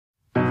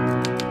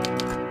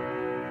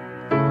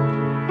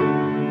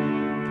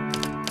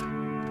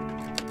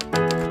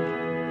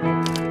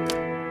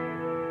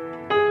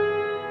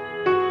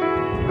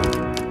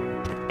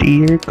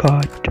Dear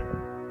God,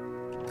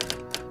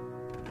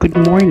 good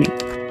morning.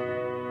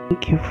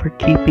 Thank you for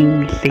keeping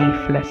me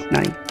safe last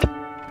night.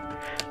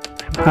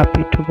 I'm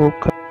happy to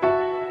wake up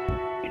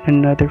in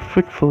another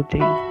fruitful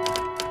day.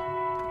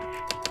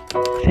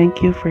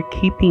 Thank you for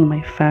keeping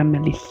my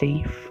family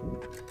safe.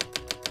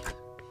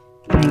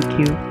 Thank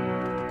you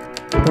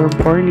for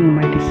burning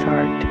my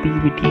desire to be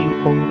with you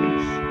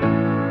always.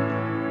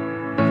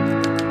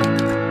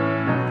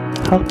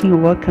 Help me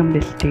welcome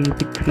this day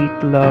with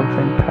great love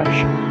and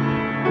passion.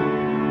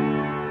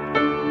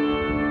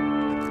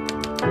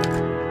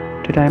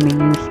 That I may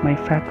use my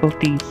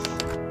faculties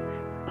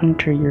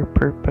under your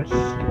purpose.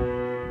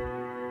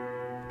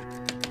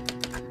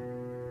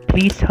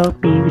 Please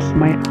help me use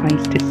my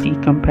eyes to see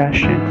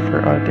compassion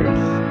for others.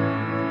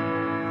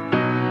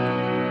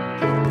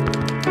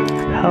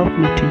 Help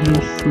me to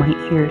use my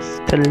ears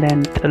to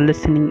lend a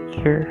listening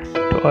ear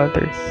to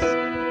others.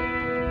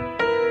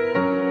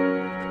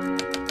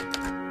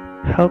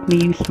 Help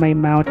me use my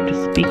mouth to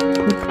speak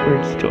good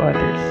words to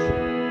others.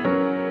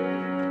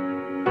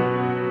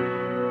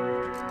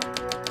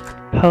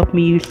 Help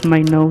me use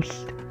my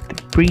nose to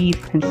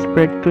breathe and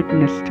spread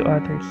goodness to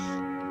others.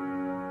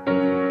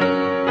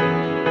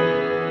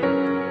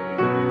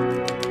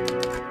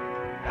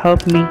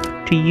 Help me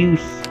to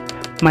use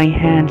my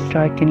hands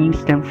so I can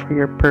use them for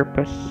your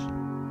purpose.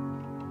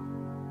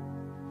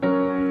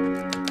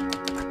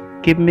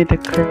 Give me the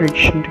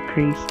courage and the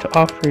grace to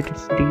offer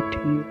this day to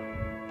you.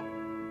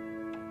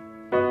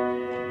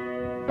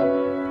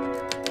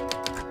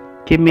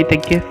 Give me the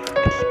gift of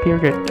the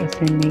Spirit as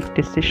I make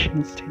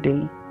decisions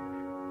today.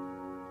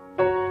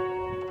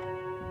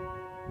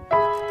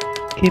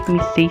 Keep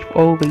me safe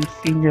always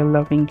in your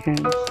loving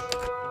hands.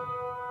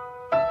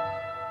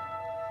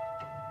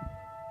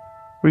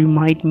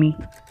 Remind me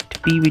to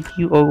be with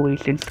you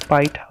always in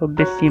spite how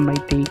busy my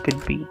day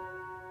could be.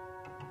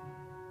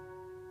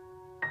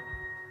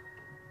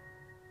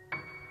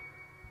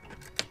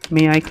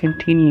 May I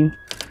continue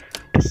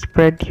to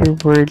spread your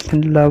words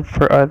and love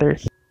for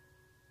others.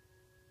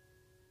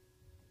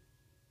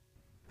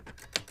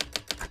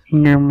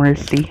 In your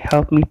mercy,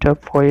 help me to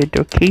avoid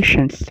the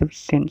occasions of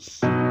sins.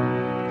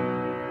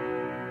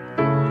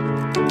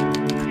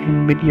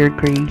 And with your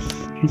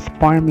grace,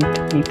 inspire me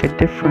to make a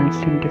difference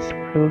in this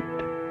world.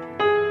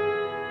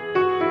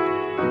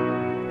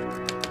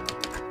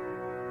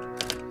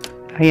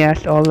 I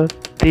ask all of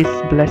these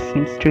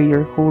blessings through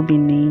your holy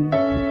name.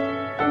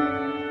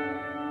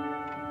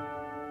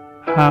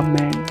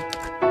 Amen.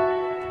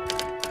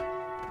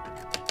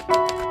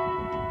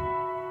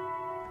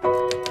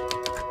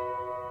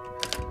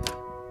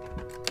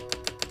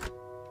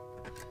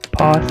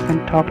 Pause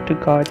and talk to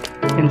God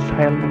in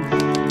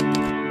silence.